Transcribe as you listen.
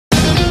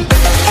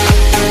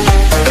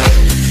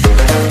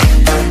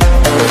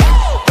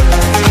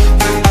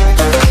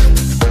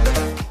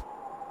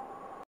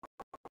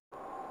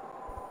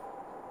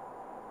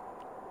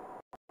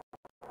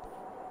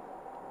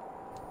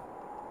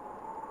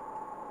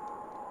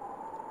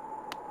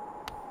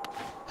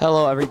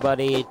Hello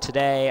everybody,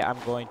 today I'm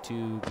going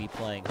to be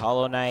playing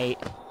Hollow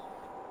Knight.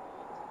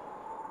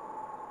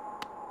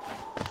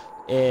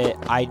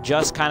 I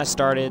just kind of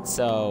started,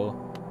 so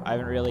I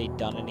haven't really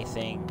done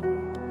anything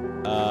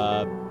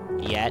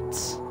yet.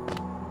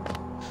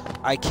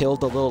 I killed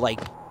the little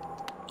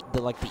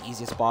the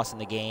easiest boss in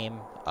the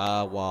game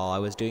while I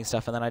was doing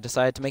stuff, and then I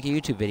decided to make a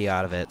YouTube video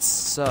out of it.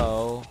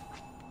 So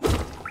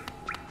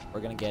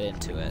we're gonna get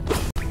into it.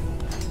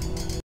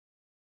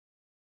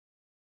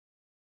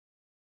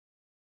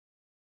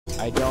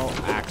 I don't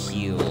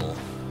heal,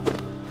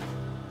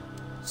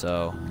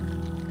 so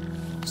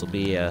this will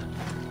be a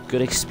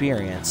good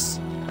experience.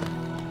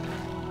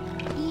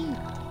 Should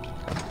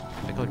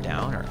I go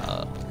down or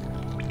up?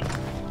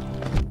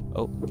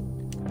 Oh.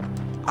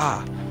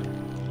 Ah!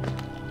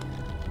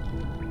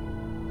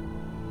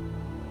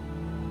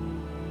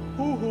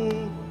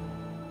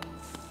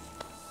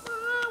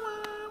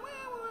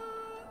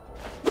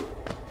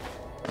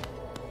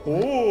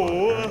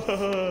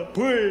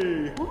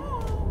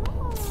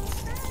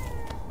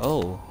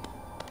 Oh.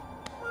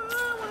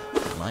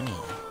 Money.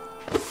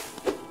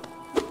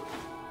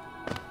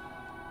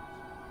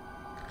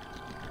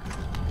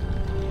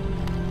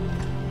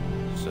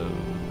 So,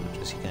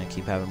 is he gonna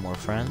keep having more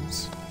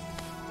friends?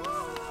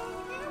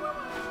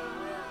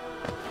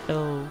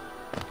 Hello.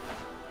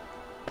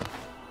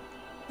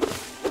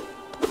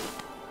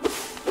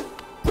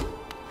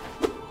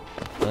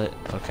 But,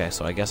 okay,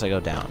 so I guess I go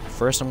down.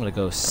 First I'm gonna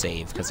go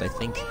save, because I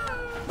think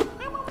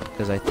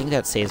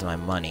that saves my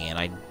money, and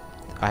I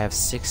have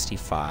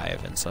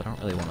 65, and so I don't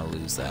really want to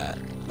lose that.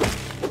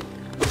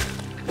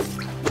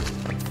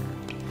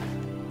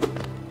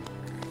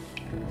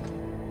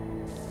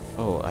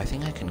 Oh, I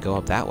think I can go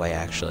up that way,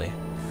 actually.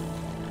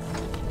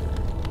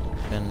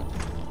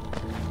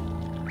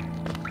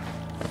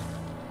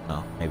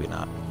 No, maybe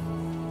not.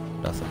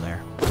 Nothing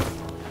there.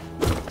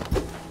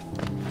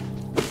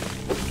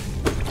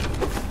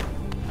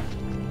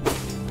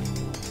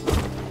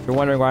 If you're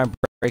wondering why I'm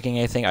breaking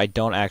anything, I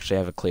don't actually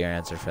have a clear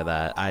answer for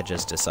that. I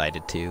just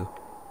decided to.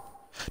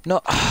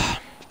 No.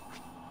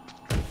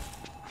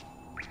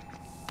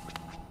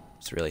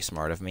 It's really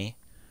smart of me.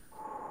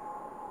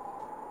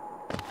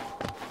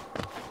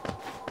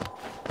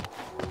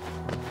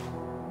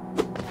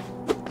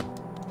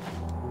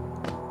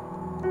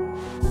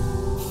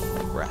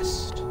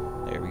 Rest.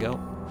 There we go.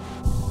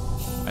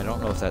 I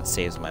don't know if that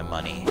saves my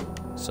money,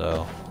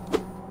 so...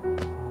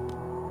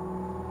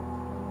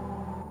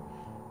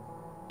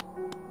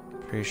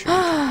 Pretty sure you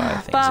can buy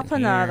things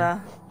in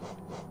here.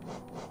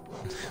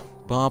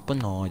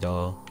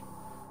 Bapanada.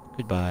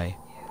 Goodbye.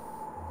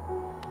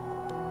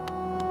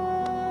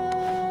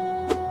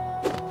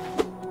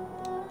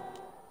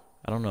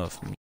 I don't know if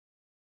I'm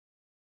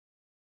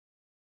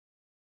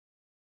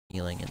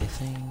healing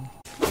anything.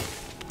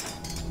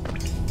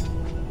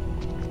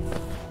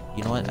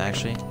 You know what,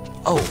 actually?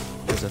 Oh!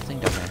 There's a thing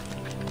down there.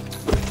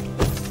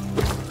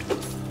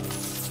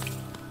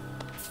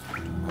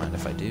 Mind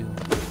if I do?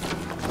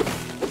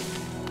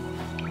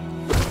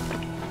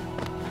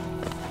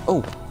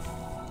 Oh!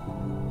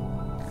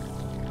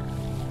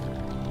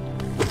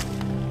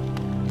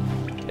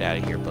 Get out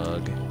of here,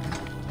 bug.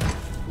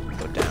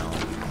 Go down.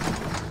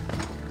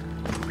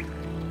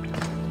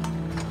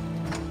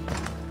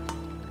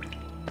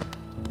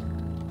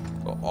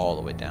 Go all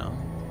the way down.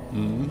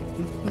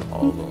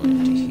 All the way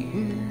to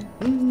here.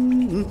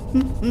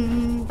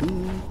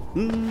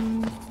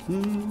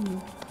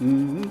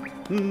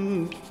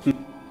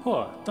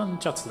 Oh, 蛋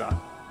チャツだ。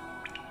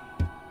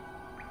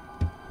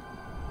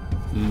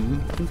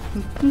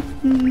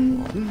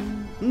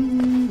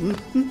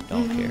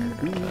Don't care.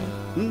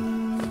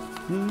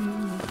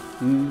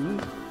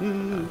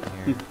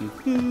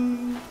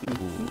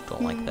 Ooh,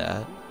 don't like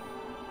that.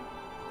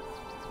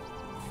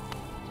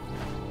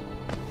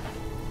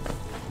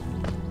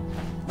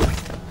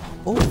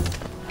 Oh,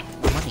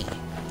 money.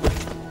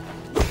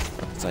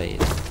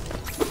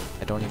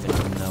 I don't even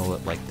know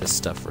what like this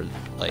stuff for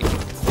like.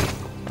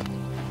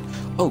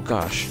 Oh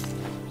gosh.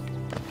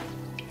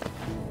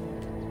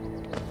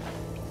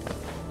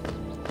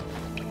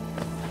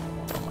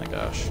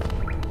 Gosh.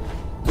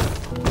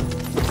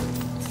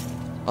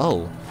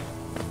 Oh.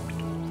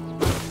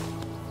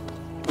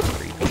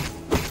 Creepy.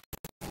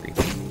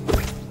 Creepy.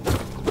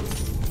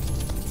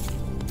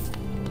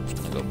 Just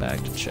gonna go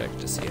back to check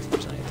to see if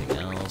there's anything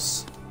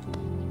else.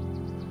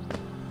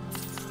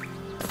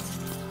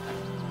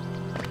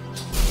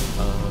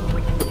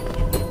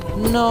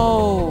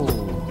 No!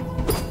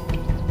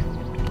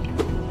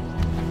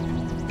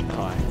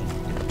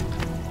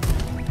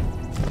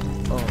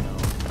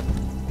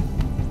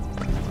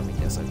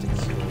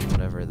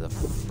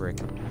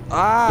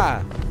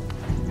 Ah!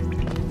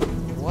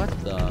 What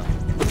the?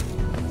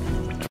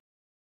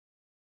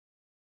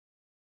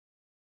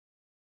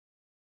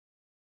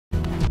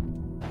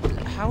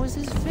 How is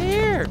this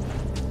fair?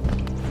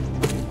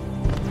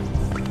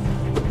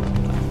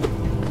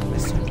 I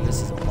assume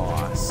this is a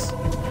boss,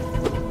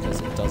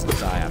 because it doesn't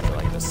die after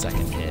like the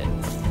second hit.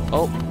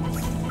 Oh!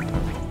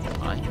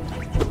 Mine.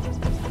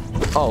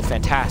 Oh,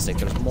 fantastic,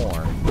 there's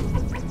more.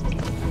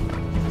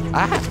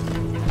 Ah!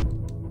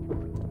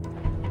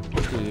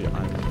 Dude,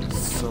 I'm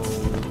so...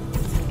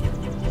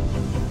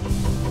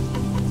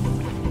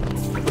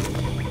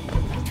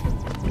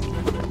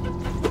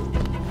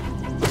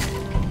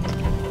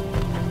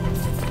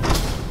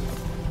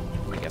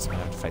 I guess I'm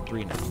gonna have to fight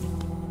 3 now.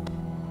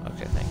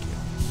 Okay, thank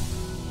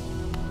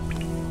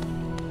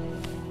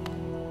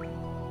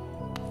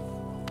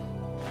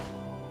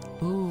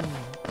you. Ooh,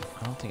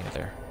 I don't think I'm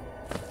there.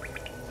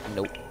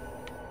 Nope.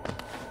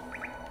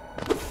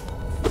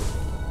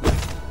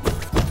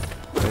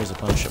 There's a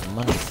bunch of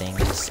money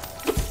things.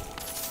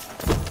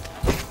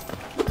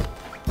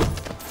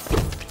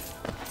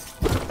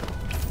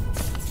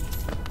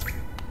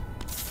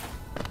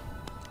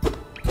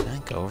 Can I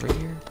go over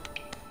here?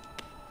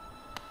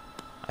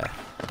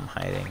 I'm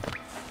hiding.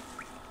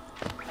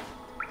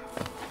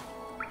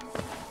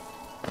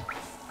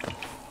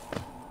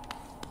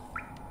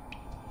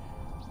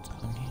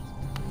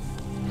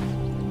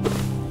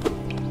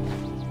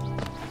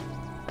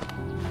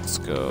 Let's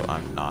go.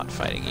 I'm not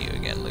fighting you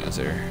again,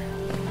 loser.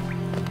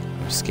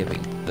 I'm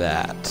skipping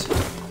that.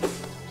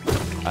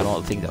 I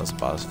don't think that was a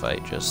boss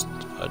fight, just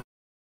a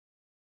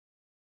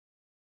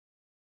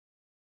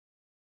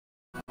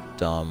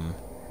dumb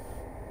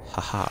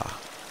haha.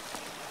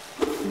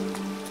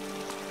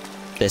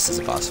 This is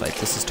a boss fight.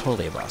 This is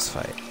totally a boss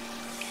fight.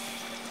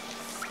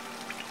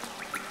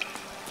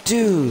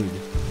 Dude!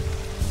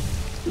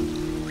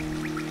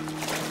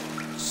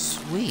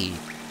 Sweet.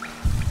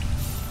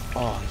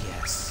 Oh,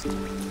 yes.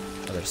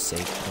 Another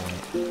save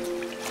point.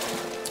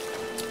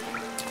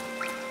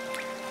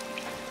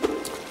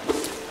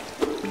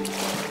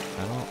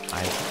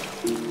 I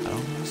don't know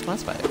this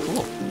boss fight.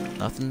 Cool.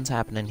 Nothing's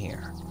happening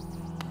here.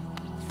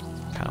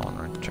 Kinda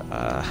wanna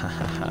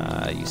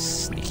try. You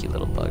sneaky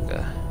little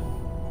bugger.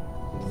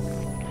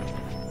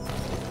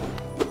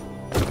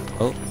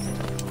 Oh.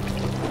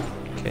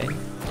 Okay.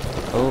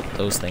 Oh,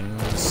 those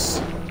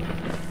things.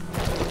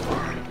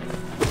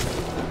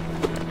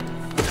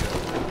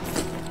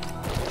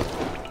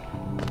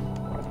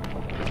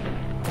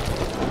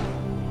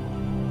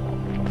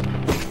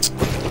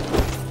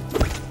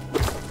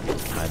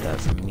 Hide that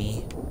from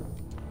me.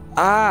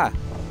 Ah!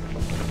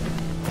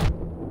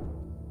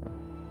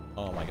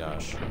 Oh my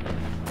gosh.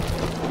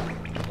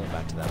 Going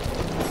back to that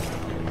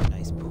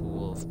nice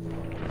pool of...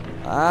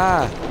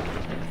 Ah!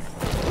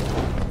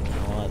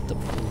 I want the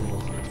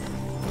pool.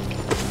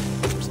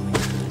 Something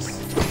nice.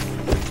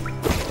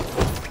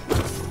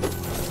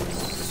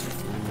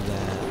 Screw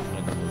that.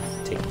 I'm gonna go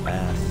take a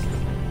bath.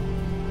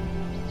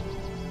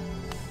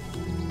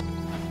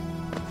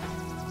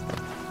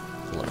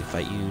 Don't let me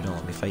fight you. Don't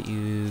let me fight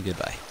you.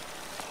 Goodbye.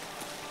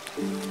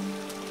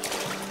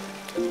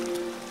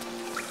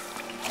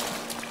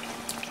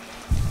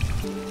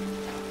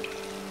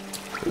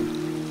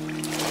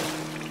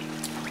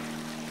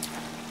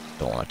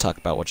 Don't want to talk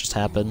about what just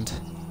happened.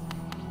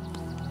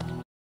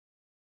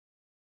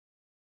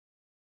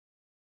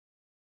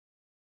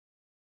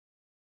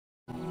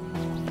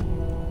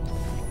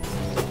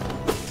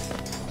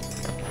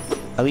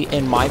 I mean,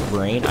 in my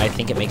brain, I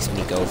think it makes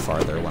me go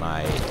farther when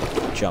I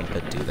jump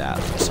and do that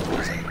for some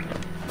reason.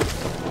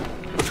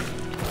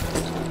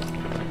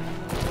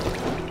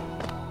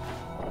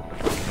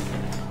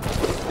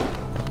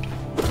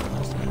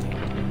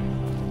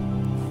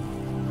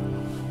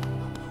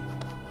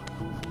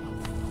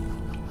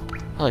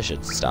 Probably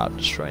should stop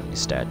destroying these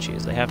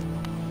statues. They have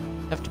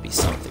to be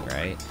something,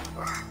 right?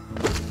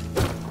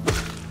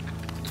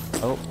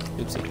 Oh,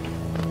 oopsie.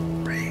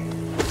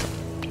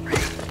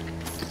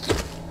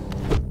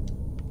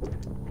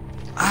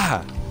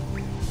 Ah!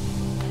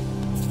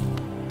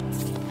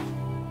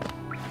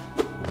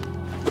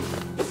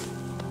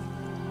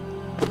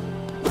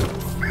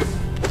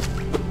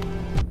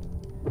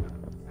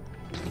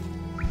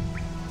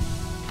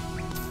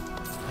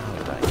 How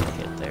did I get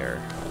hit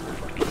there?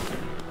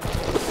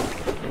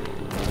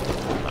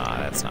 Ah,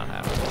 that's not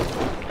happening.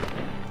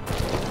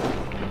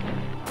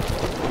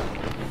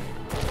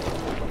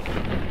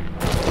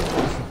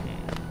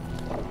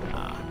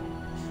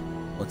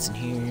 What's in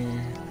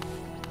here?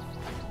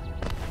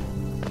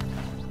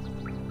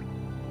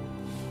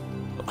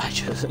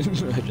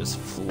 I just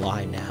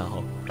fly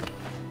now.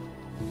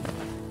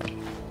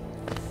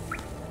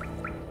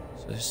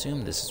 So I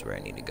assume this is where I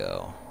need to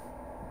go.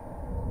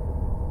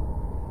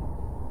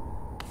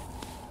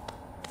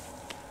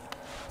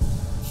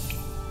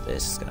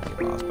 This is gonna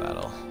be a boss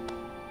battle.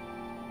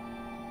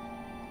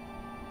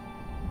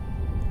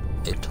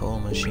 A toll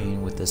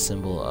machine with the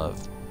symbol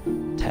of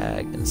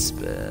tag and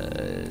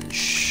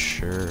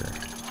sure.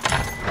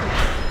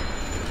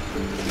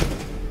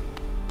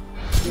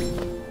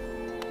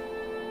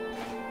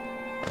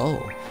 Oh.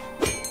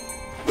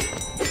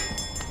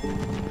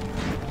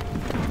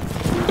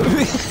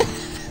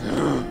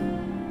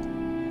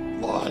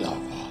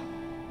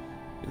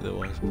 The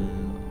one's been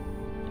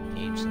an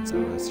age since I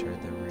last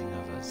heard the ring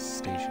of a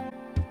station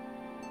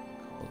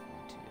called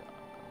me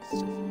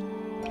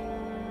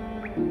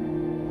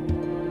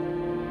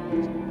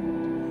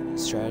to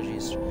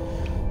strategies.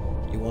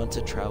 You want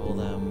to travel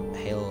them,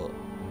 hail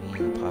me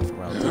money in the platform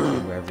will take you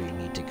wherever you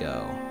need to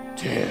go.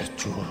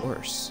 Of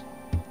course.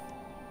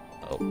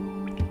 Oh.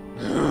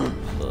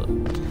 Look,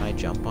 can I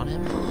jump on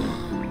him?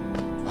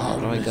 How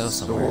do I go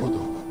somewhere?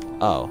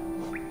 Oh.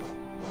 Can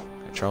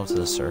I travel to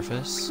the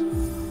surface?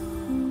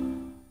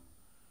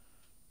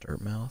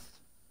 Dirt mouth.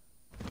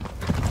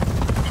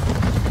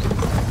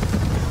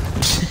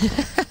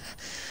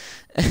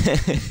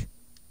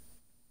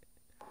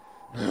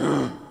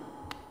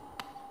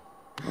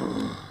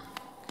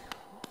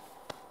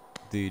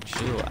 Dude,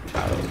 chill out.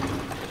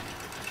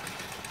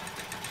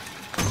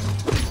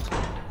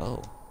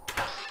 Oh.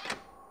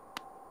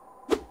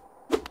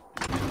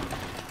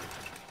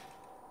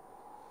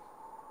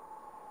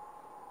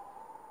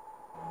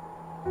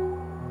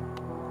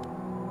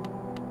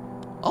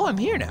 Oh, I'm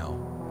here now.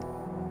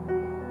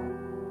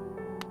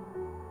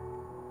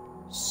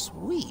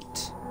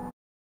 Sweet.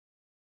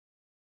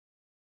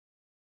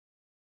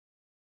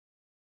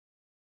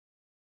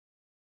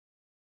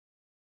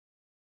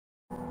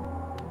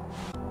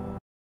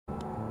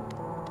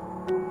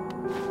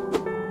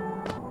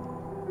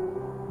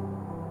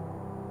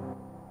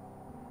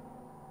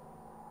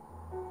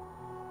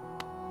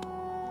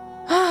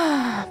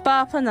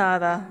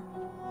 Bapanada.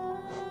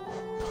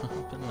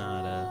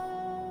 Banana.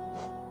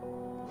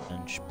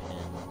 Punch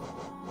pin.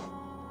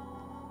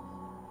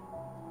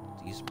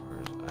 These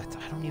birds.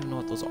 I don't even know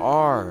what those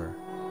are.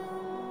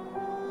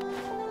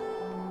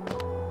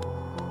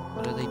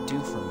 What do they do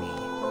for me?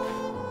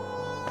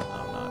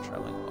 I'm not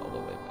traveling all the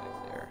way back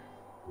there.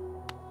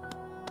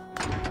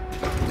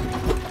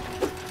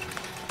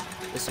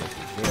 This will be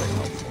very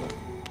helpful.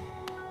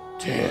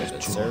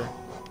 Good, sir.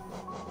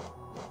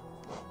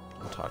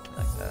 Don't talk to me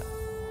like that.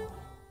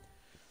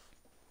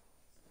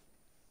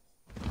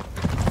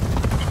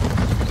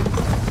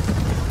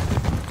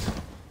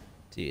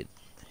 Dude,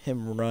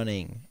 him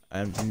running,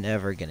 I'm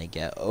never gonna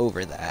get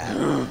over that.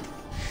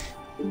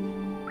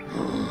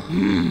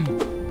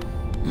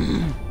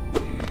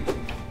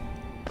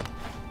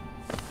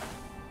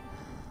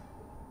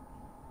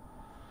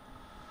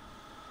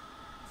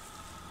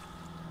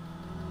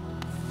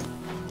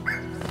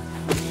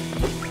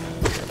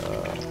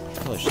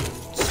 Push.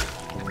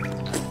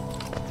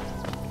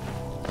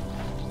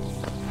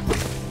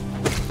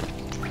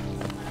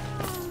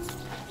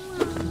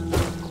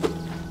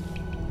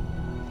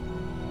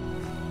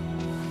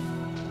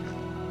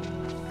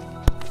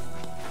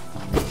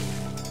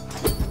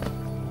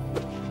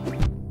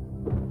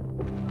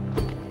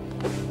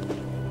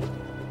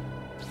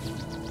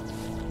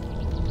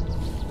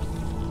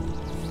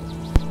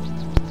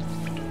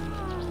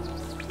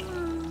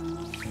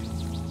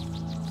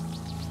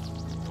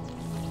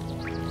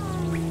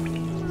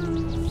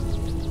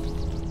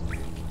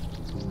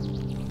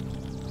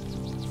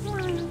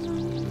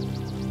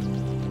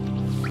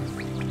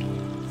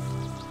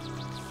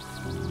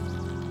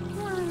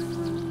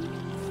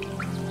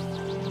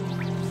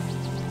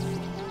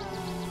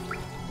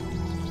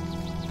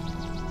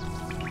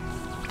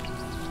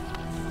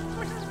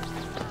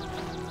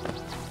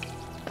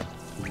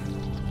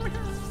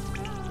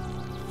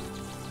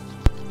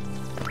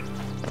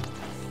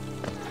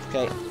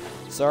 Okay,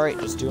 sorry,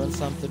 just doing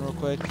something real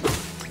quick.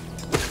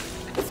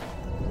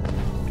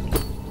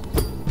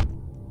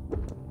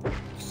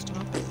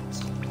 Stop it.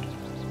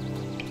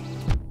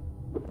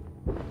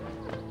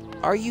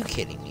 Are you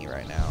kidding me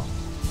right now?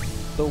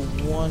 The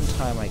one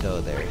time I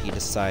go there, he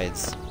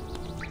decides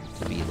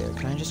to be there.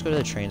 Can I just go to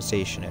the train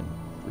station and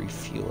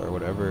refuel or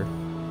whatever?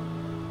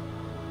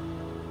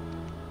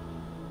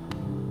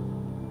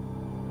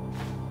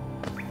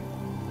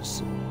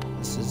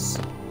 This is...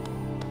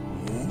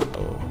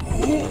 Oh, I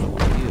don't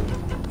want you.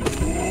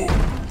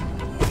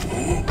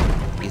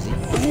 Easy,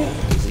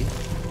 easy,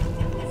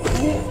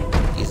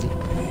 easy,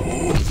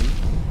 easy.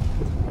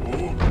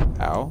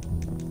 Ow.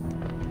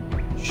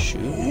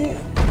 Shoot.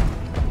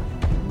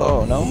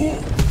 Oh, no.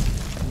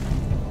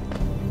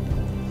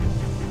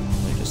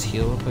 Let me just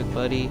heal real quick,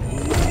 buddy.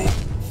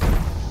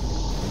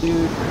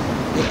 Dude,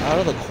 get out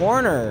of the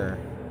corner.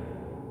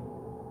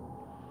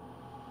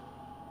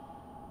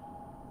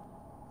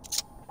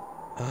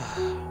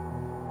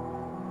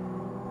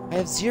 I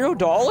have $0?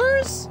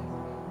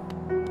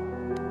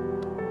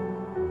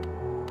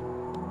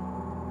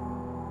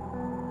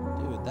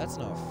 Dude, that's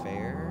not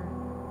fair.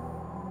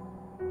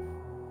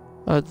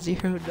 Oh, it's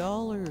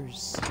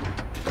 $0.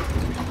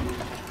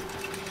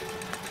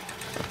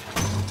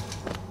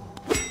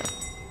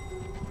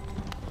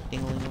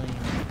 Ding-a-ling-ling.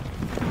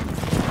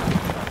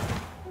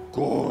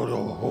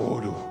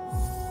 Goro-horo.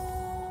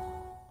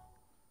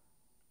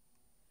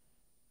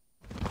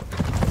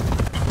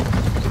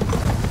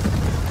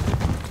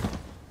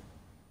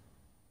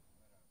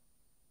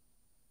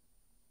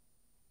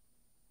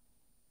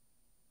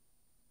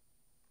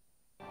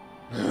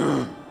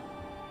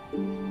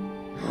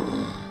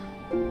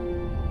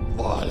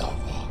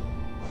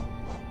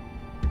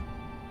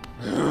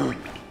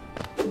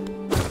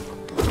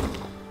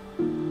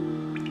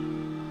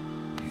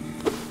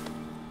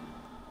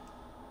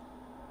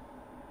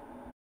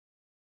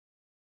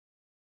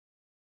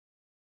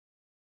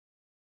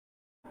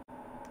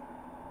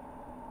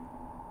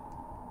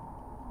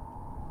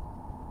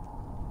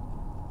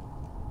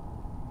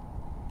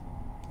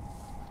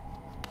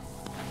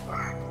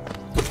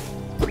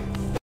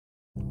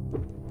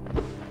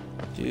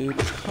 Dude,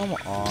 come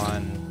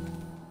on.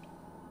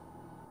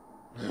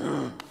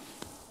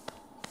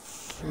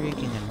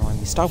 Freaking annoying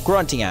me. Stop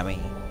grunting at me.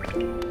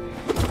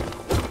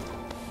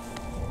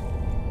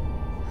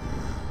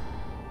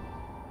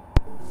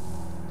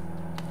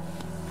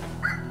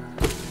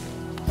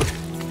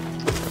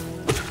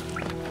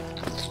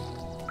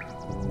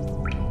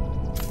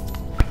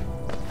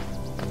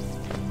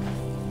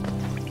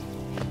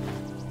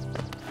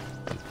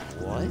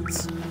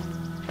 What?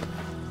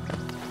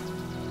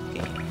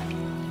 Game.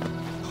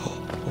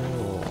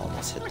 Oh,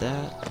 almost hit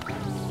that.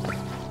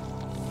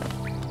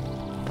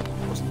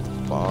 Wasn't the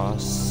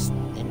boss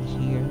in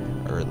here?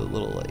 Or the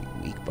little,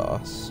 like, weak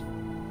boss?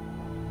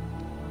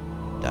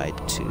 Died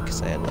too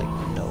because I had, like,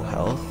 no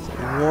health.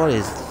 What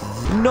is...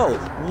 No!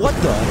 What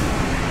the...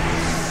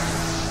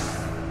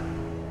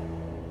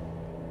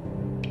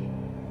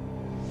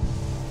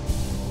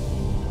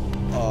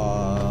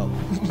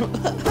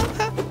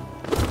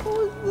 What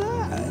was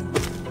that?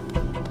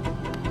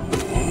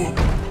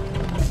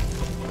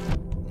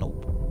 Nope.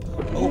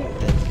 Oh,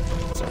 then.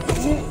 Sorry.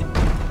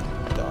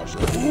 Dodge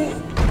that.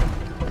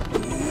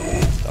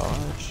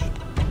 Dodge.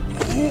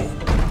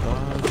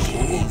 Dodge.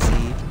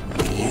 Easy.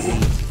 Easy.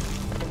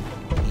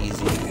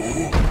 Easy.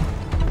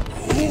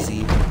 Easy.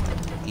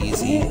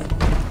 Easy.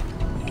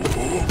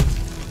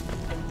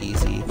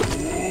 Easy.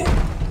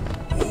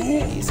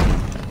 Easy.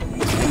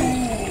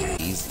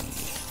 Easy.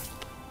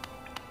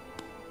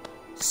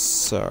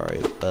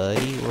 Sorry,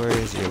 buddy. Where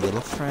is your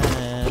little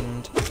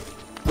friend?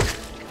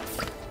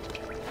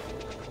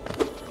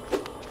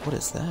 What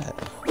is that?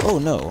 Oh,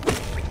 no.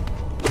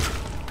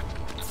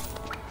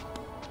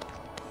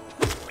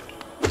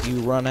 You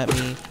run at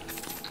me,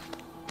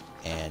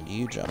 and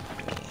you jump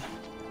at me.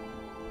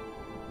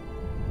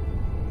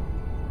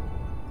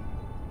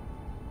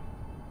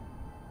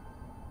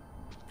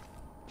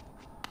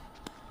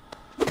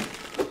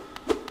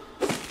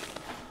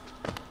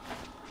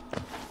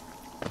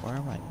 Where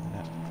am I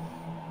now?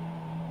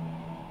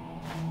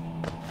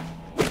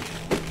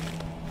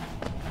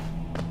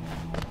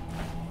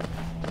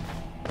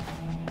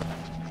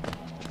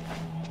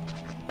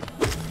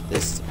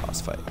 This is a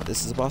boss fight.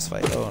 This is a boss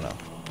fight. Oh no.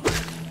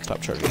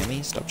 Stop charging at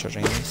me. Stop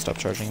charging at me. Stop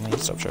charging at me.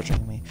 Stop charging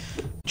at me.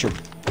 Get your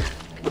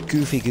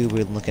goofy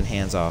goober looking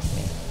hands off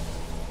me.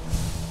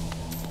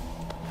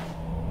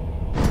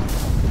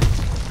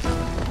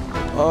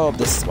 Oh,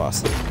 this is a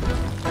boss.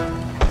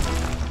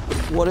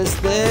 What is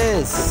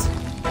this?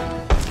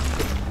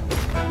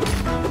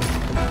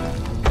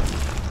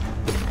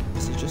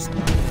 Is it just...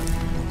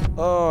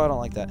 Oh, I don't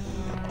like that.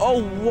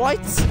 Oh, what?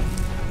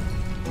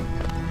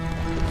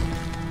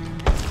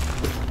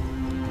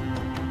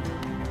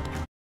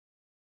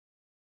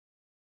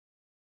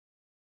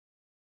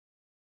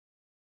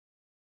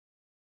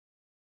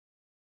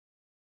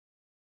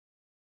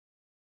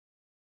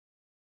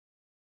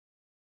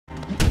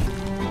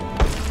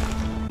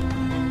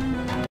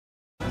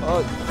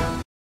 Oh.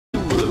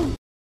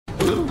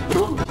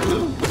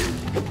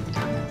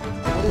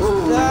 What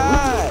is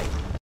that?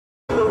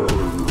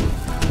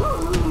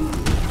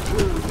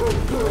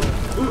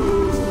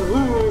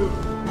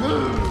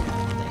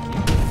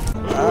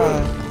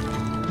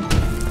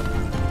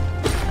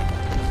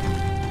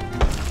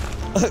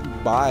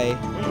 Bye.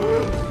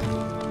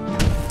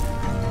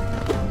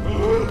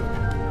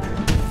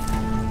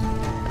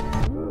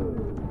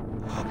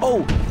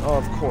 Oh,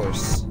 of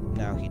course.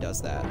 Now he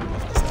does that.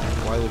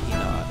 Why would he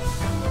not?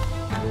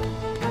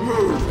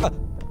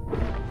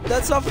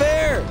 That's not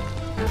fair!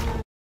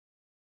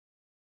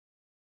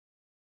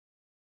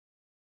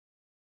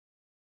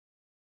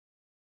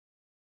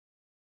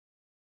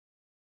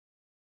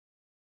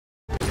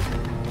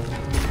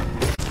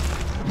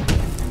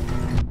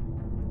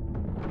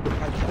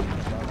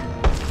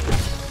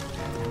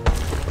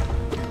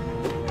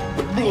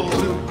 I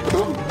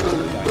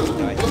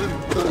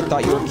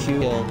thought you were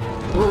killed.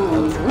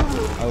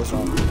 I was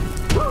wrong.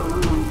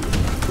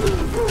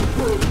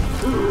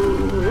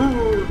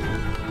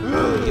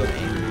 You have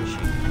anger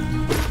issue.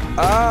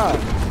 Ah!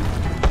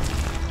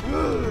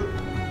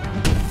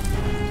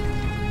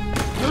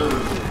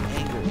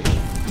 Anger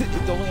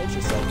issue. Don't hit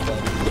yourself,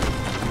 buddy.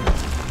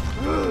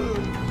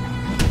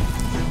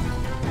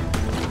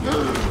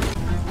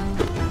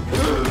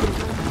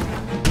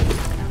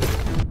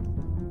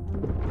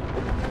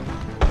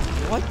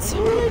 What?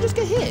 How did I just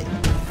get hit?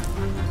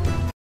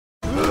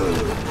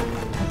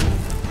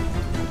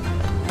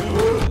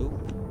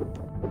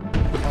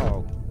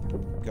 Oh,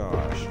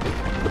 gosh.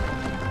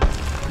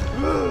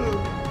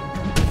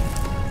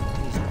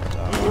 Please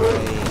die.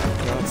 I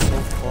got so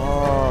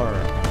far.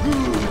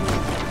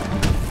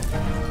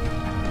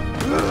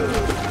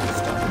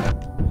 Stop.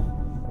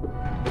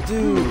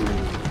 Dude.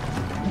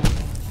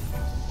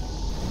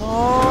 No.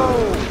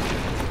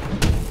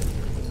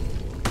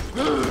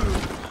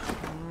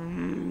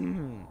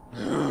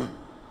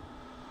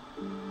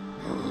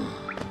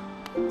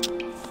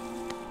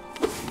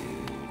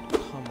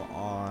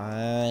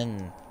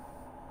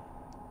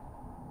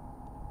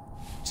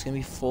 It's gonna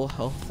be full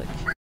health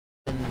again.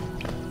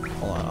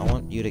 Hold on, I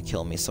want you to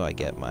kill me so I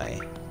get my...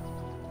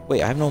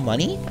 Wait, I have no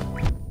money?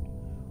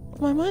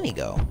 did my money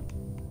go?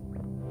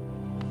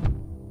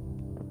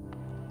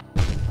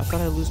 I thought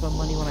I'd lose my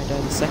money when I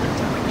died the second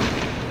time.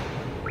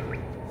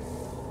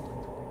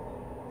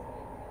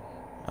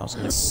 I was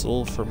gonna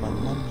soul for my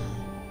money.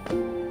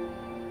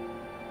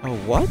 Oh,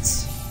 what?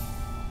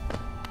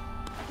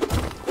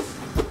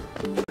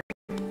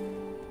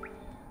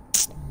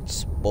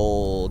 This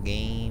bowl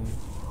game.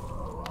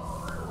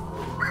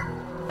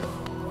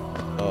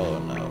 Oh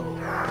no.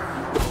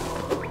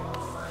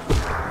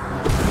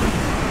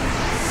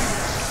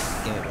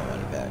 Give me my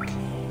money back.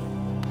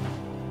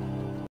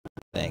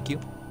 Thank you.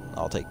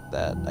 I'll take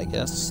that, I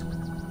guess.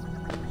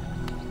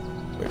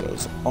 Where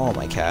goes all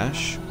my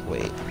cash?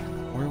 Wait,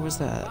 where was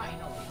that?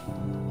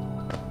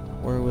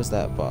 Where was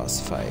that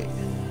boss fight?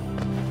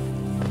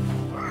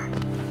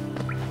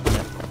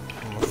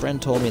 My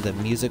friend told me the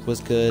music was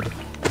good.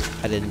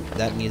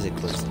 That music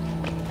was,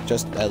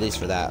 just at least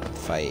for that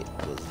fight,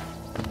 was,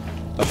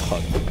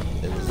 oh,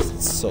 it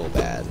was so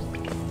bad.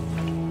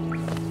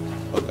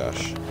 Oh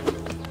gosh.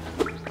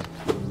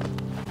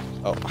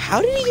 Oh,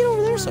 how did he get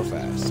over there so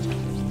fast?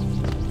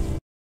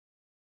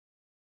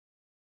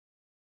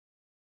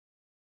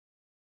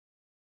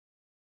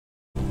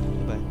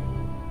 Goodbye.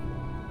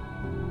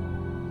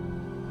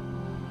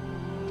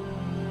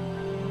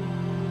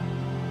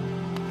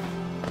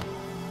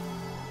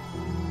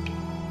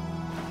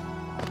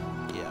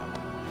 Yeah,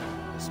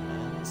 this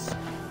man's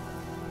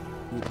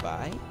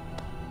goodbye.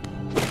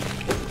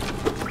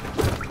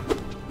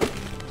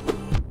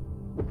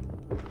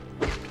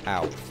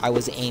 Ow, I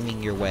was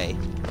aiming your way.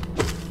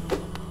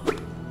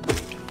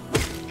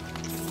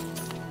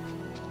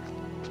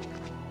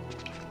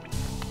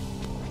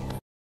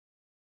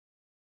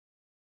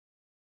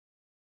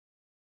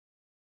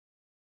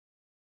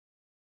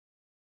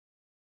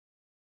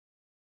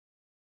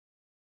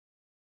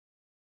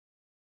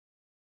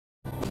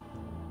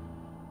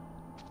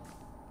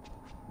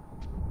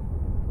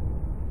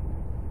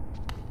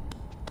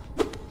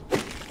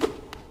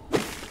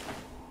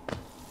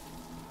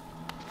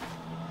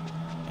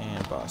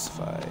 Boss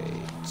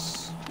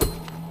fights. Oh,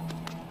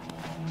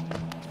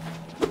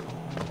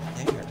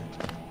 there.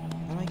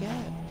 How do I get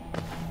it?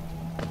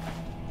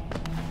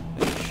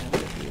 Wait, should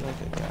there be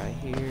like a guy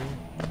here?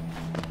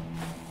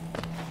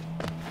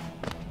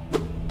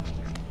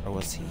 Or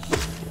was he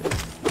here?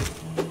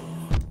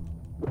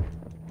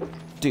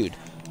 Dude,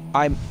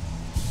 I'm...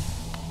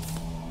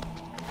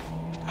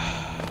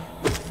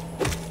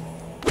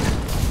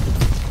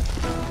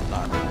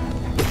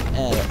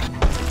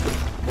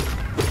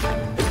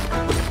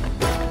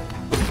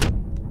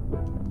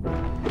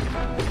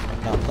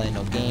 Playing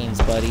no games,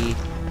 buddy.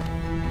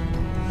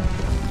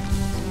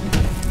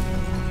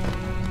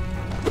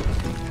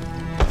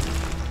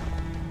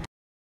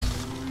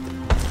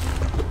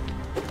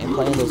 Ain't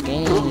playing those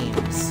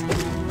games.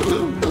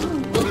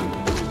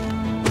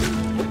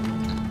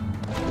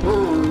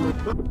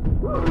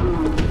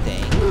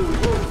 Dang.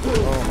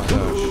 Oh my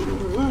gosh.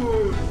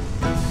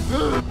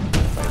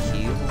 If I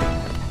heal.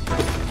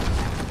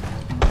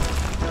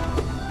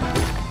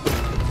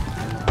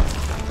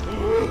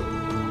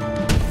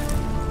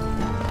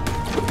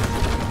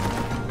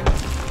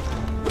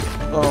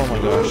 Oh my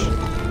gosh.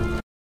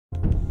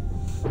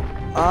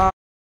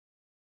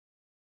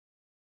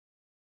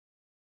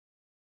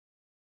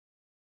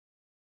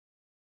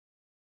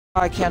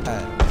 I can't. I can't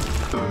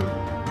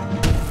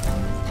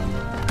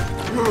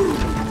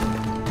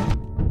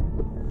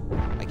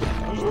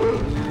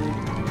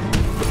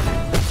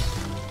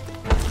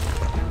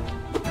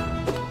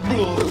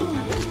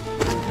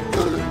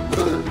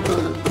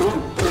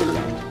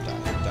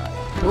dodge that.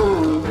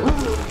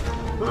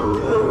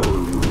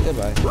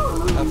 Goodbye.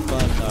 Have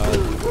fun,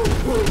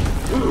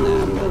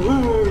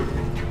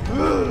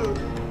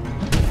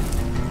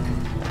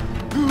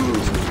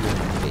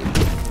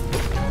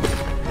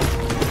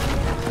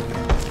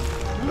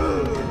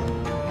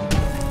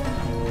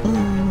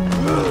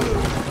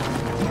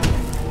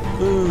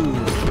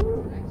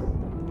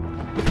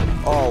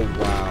 Oh,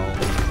 wow.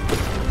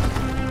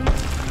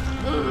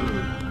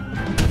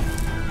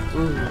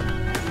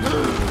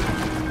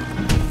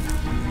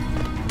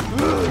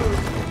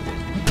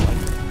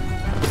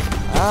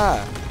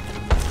 Ah!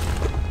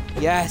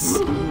 Yes!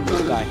 Die,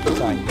 die, die,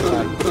 die,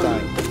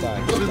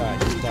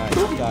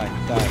 die,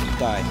 die,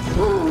 die.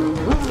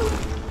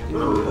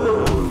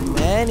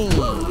 Manny!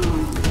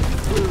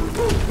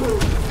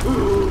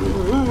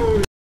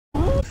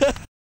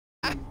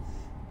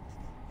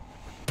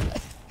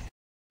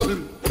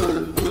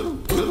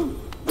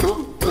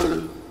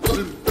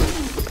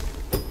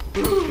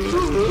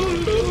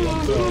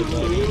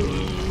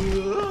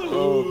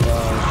 Oh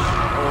gosh,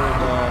 oh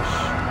gosh.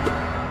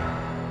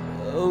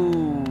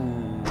 Oh.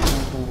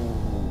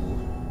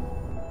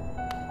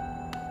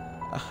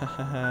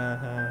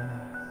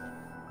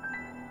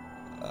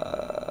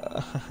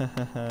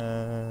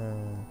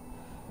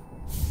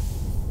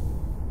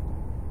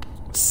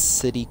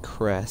 City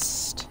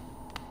Crest.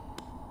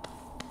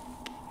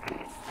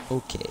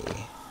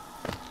 Okay.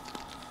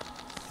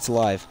 It's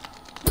alive.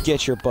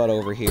 Get your butt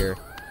over here.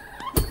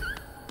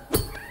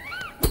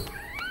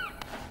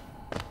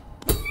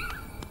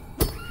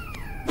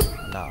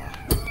 nah,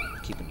 I'm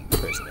keeping you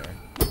prisoner.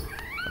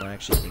 I don't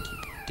actually think you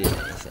did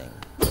anything,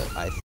 but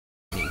I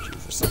need you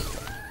for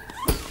something.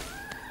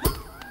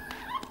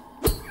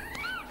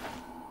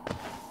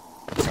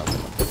 Sounds like I'm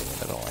doing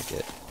it, I don't like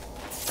it.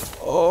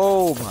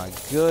 Oh my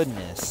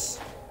goodness.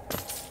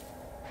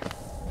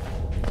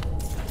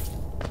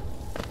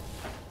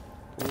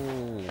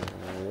 Ooh,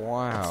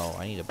 wow,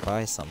 I need to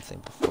buy something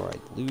before I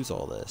lose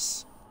all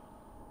this.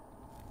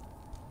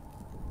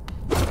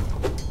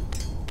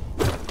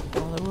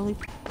 Oh, they're really...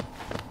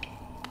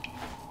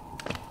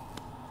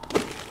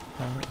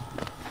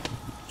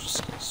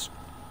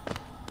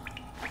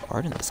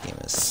 Art in this game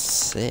is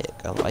sick.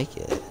 I like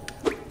it.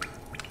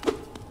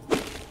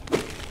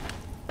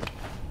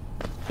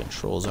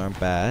 Controls aren't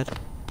bad.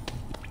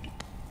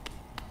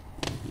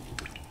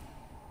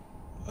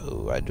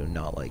 Oh, I do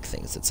not like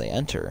things that say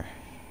enter.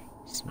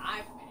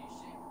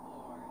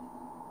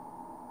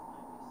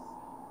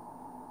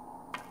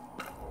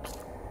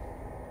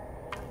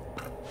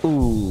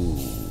 Ooh,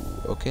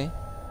 okay.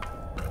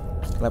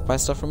 Can I buy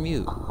stuff from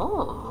you?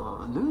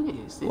 Oh,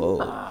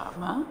 Whoa.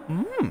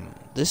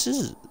 This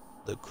is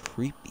the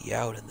creepy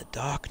out in the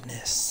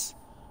darkness.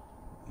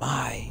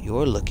 My,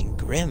 you're looking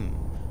grim.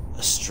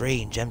 A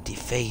strange empty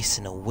face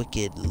and a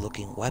wicked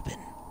looking weapon.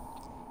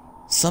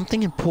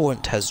 Something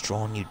important has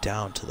drawn you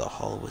down to the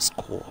hollowest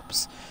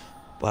corpse,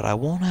 but I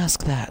won't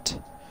ask that.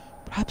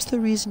 Perhaps the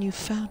reason you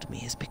found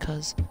me is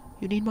because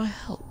you need my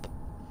help.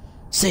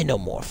 Say no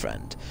more,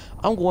 friend.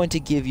 I'm going to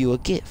give you a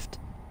gift.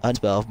 A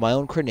spell of my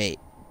own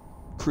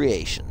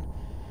creation.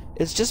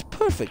 It's just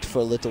perfect for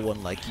a little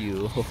one like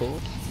you.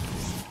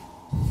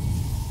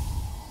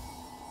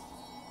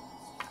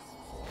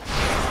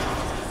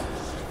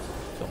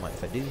 Don't mind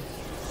if I do.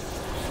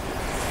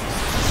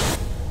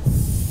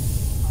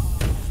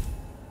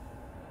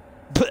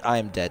 But I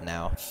am dead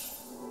now.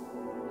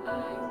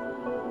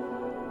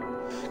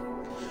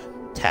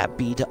 Tap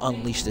B to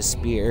unleash the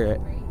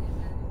spirit.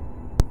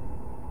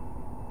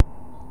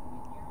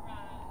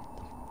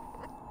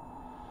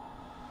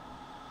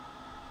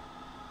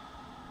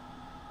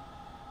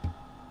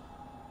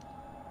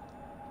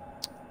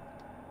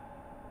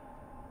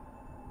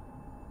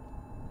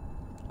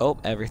 Oh,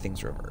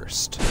 everything's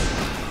reversed.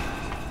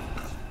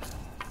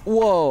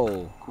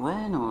 Whoa!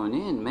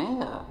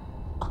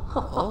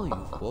 Oh,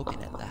 you've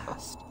woken at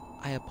last.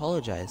 I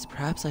apologize.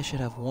 Perhaps I should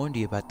have warned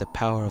you about the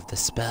power of the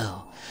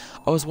spell.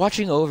 I was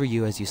watching over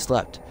you as you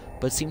slept,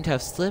 but seemed to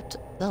have slipped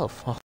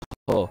self.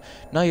 Oh,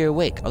 now you're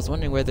awake. I was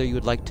wondering whether you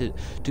would like to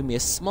do me a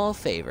small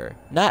favor.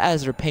 Not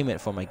as repayment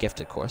for my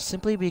gift, of course,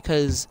 simply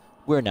because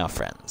we're now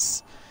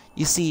friends.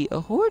 You see, a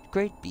horrid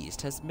great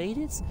beast has made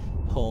its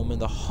home in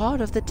the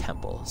heart of the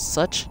temple.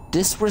 Such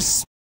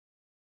disrespect.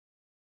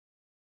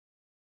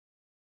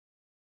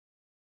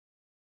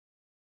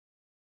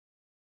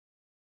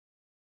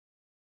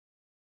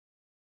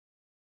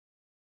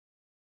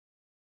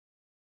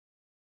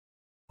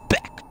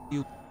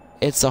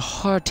 It's a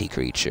hearty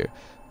creature,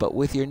 but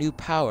with your new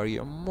power,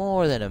 you're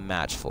more than a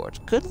match for it.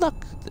 Good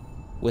luck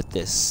with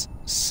this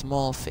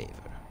small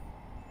favor,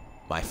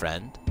 my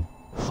friend.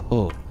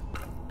 Oh.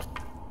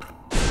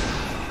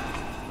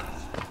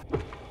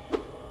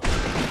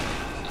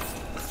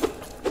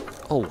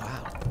 Oh,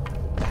 wow.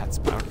 That's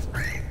powerful.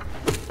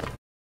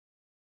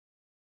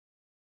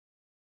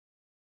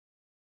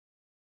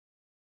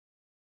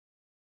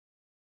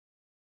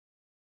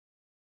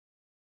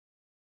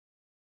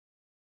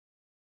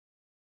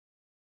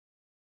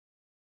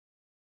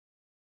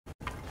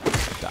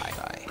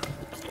 Die.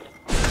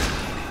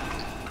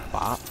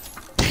 Bop.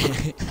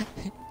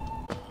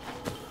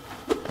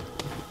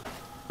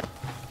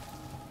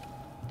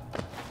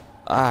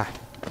 Ah.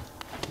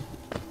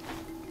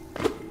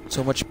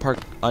 So much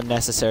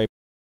unnecessary.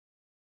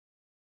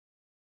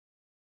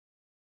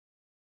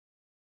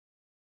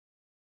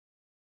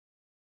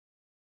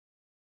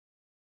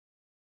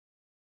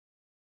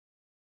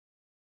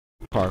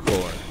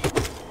 Parkour.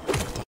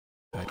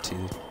 Got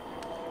to.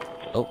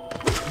 Oh.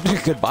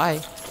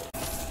 Goodbye.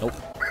 Nope.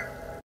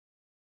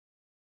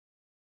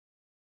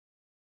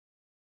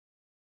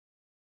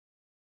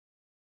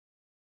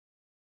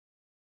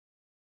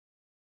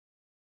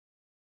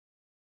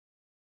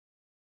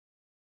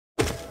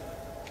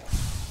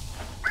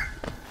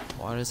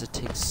 Why does it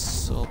take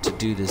so to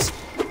do this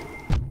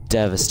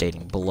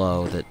devastating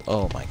blow that,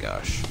 oh my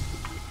gosh.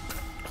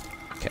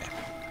 Okay.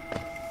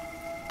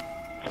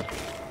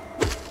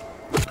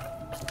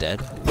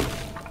 Dead?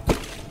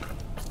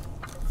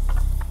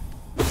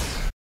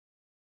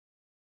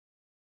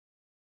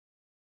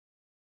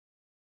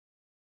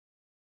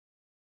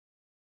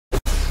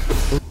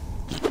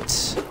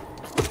 Eat.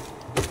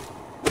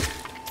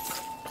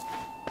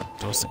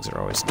 Those things are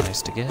always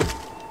nice to get.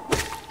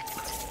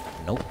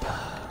 Nope.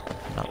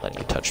 I'm not letting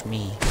you touch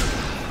me.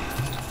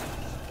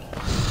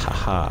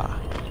 Haha.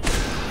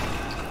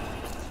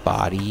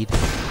 Bodied.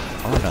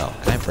 Oh no.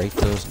 Can I break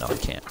those? No, I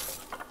can't.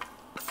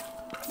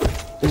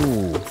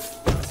 Ooh.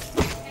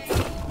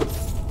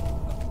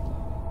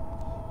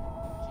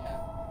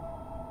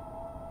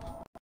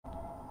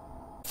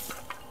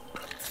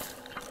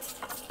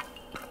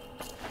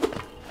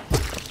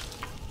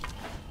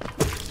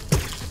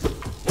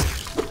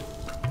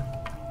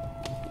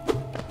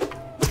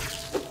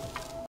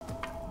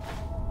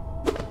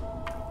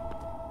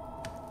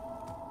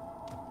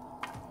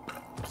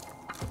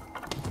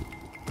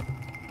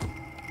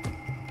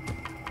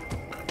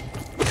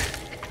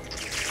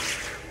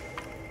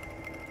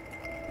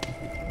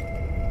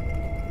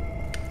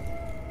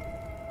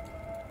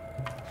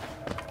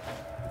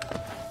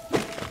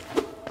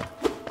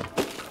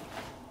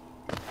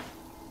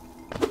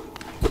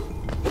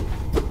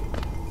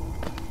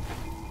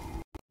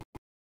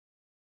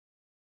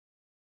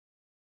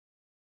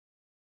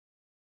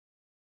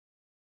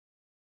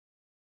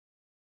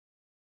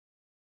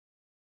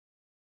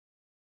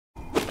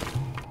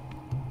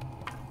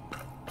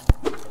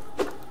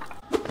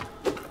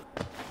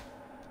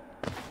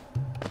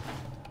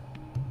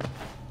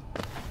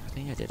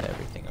 did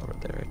everything over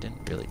there. I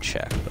didn't really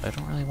check, but I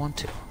don't really want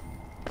to.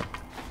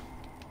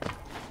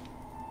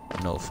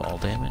 No fall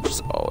damage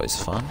is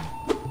always fun.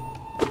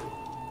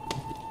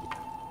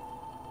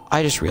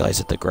 I just realized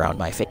that the ground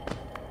my face.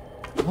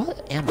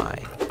 What am I?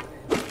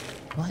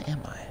 What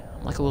am I?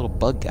 I'm like a little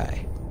bug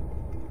guy.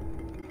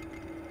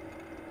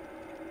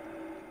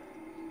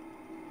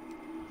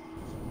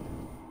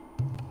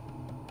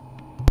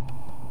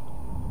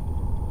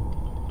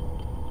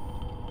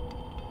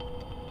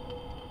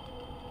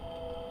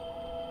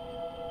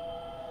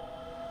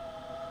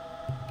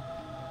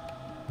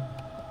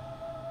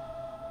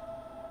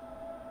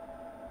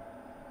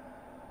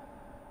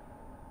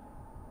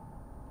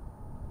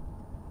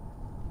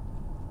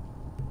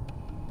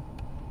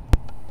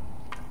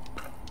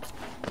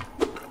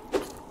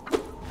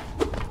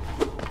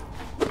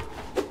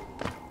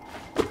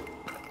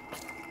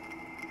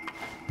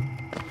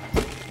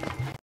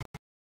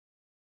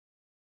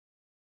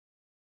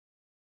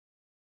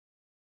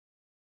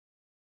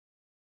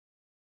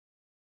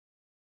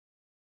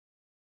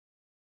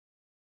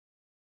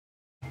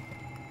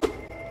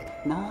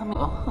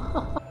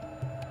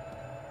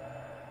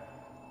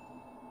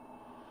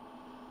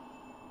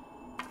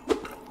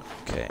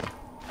 Okay.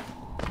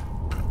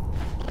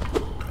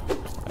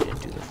 I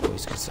didn't do the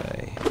voice because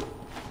I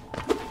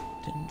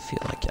didn't feel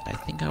like it. I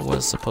think I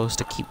was supposed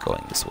to keep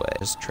going this way.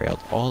 Just trailed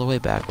all the way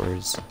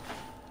backwards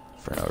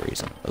for no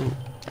reason. Ooh,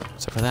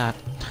 except for that.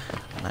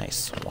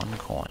 Nice, 1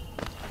 coin.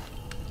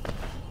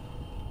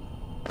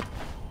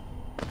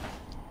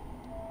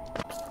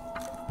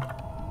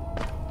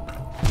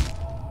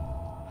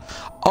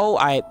 Oh,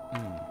 I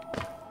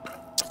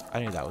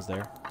knew that was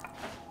there.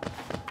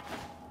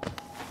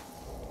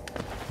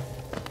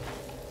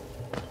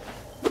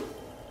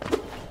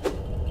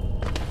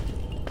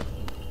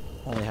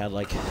 Only had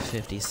like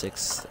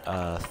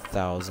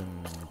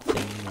 56,000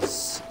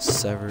 things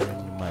severed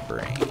in my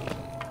brain.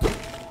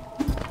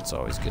 It's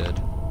always good.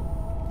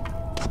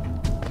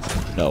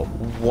 No.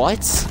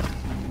 What?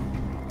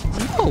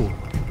 No!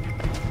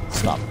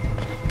 Stop.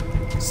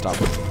 Stop.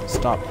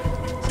 Stop.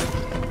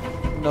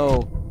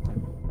 No.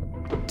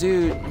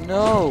 Dude,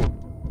 no!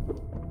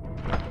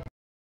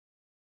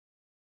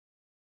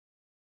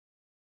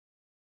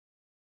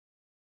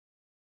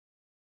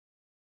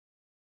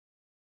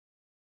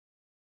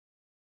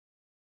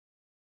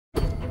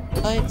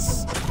 What?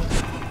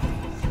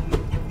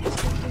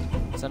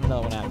 Send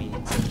another one at me.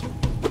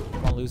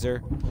 Come on,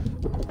 loser.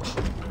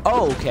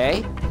 Oh,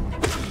 okay.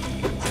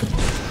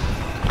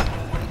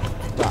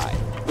 Die.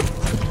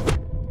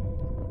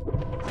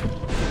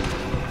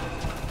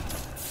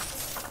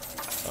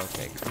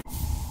 Okay.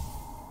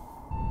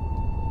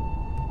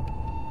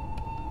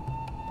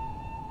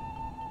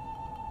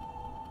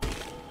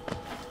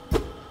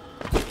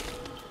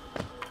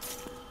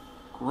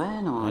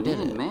 Bueno, I did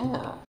it.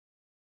 mira.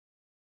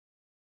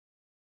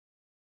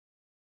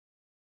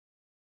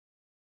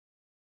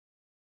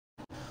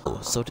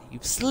 So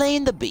you've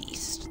slain the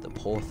beast. The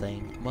poor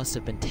thing must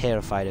have been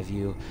terrified of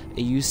you.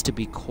 It used to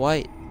be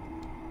quite...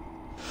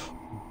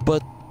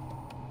 But...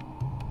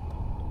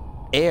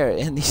 air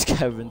in these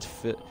caverns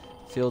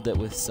filled it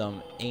with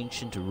some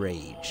ancient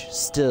rage.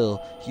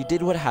 Still, you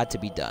did what had to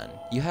be done.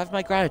 You have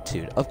my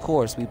gratitude. Of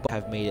course, we both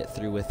have made it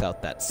through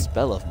without that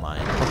spell of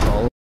mine.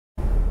 Ho-ho.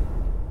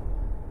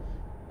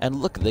 And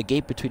look, the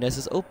gate between us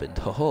is opened.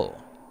 Ho-ho.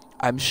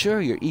 I'm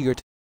sure you're eager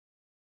to...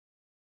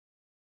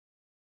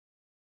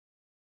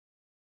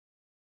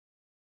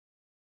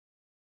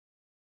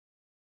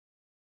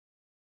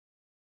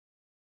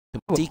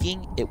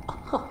 seeking it.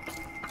 Oh,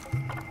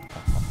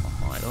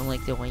 I don't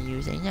like the way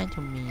you say that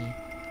to me.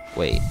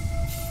 Wait.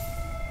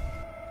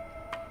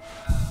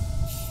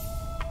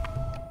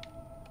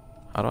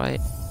 How do I?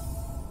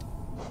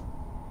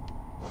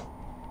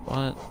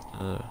 What?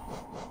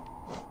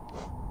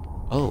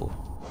 Oh.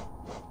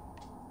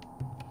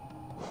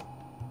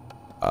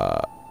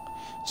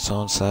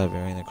 So inside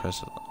bearing the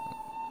crest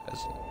as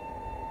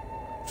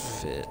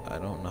fit. I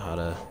don't know how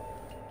to.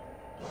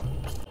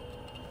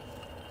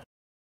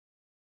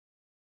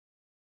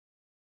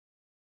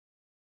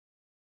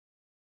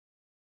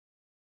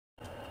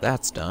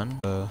 That's done.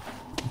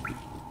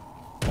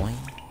 Point.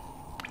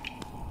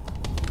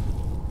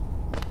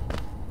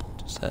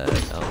 Does that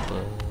help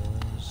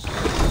us?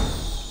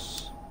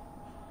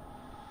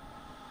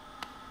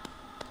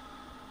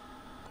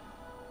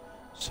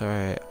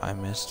 Sorry, I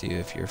missed you.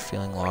 If you're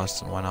feeling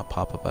lost, then why not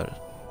pop up out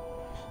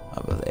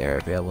of the air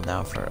available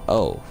now for...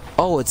 Oh,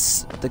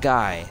 it's the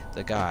guy.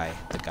 The guy.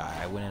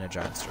 I went in a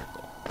giant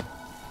circle.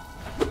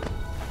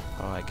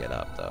 How do I get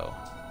up, though?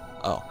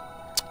 Oh.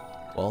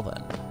 Well,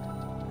 then.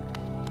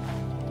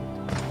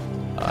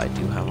 I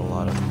do have a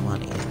lot of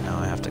money, and now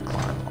I have to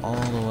climb all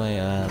the way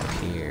up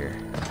here.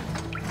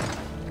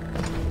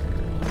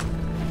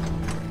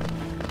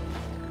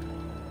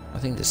 I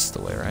think this is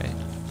the way, right?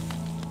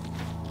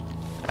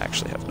 I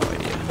actually have no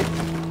idea.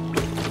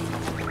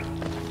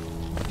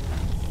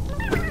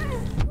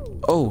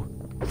 Oh!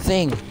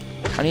 Thing!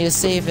 I need to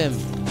save him!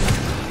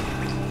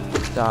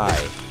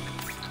 Die.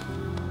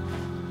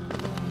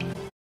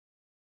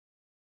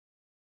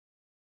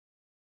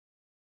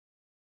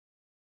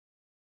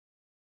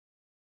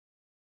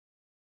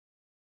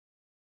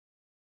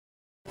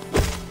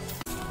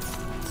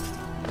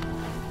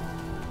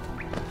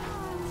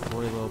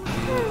 well be.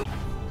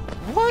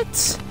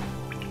 What?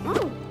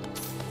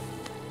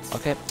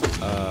 Okay.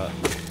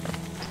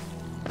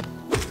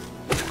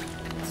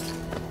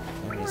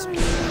 Where is me?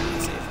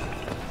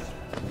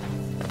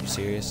 Are you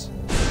serious?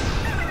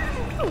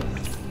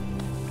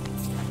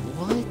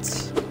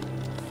 What?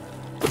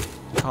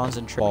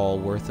 Concentrate ball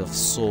worth of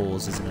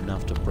souls isn't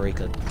enough to break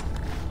a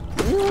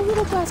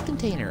little glass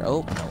container.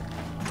 Oh no.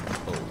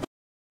 Oh.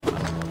 I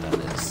don't know what that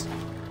is.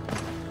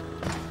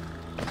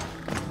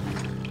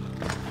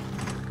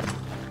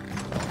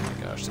 Oh my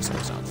gosh, this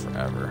goes on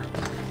forever.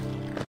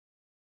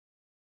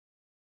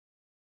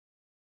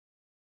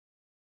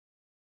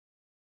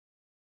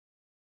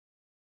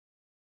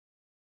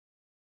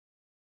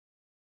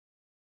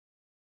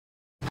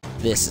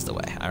 This is the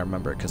way. I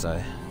remember because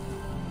I...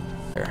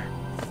 Here.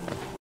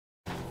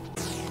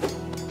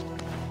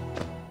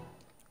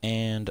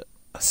 And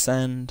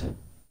ascend.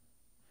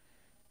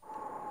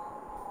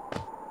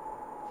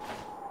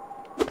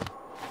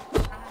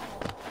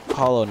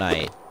 Hollow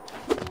Knight.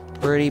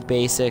 Pretty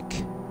basic.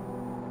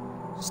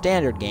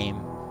 Standard game,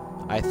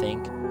 I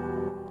think.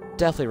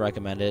 Definitely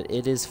recommend it.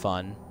 It is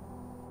fun.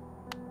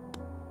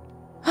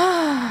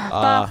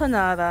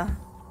 Bapanada.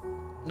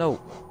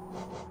 No.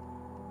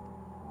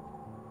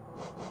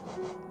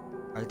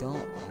 I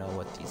don't know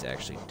what these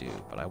actually do,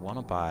 but I want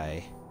to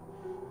buy...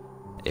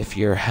 If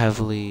you're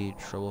heavily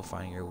trouble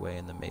finding your way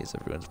in the maze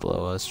of ruins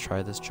below us,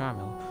 try this charm.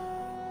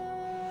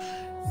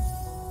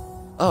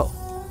 Oh.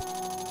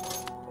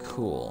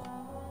 Cool.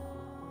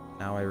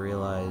 Now I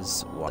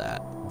realize what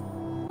that.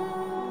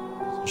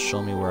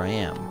 Show me where I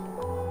am.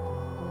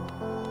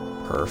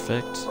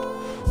 Perfect.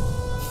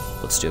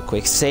 Let's do a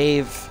quick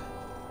save.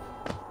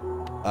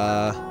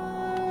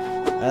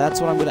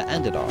 That's what I'm gonna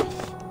end it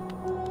off.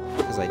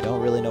 Because I don't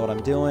really know what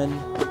I'm doing,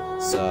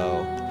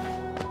 so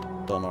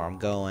don't know where I'm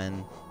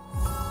going.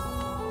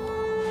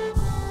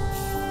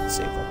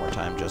 Save one more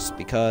time just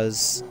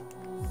because.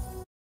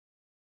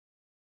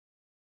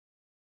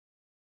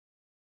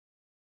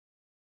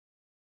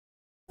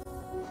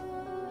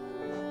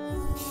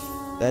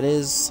 That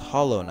is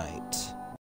Hollow Knight.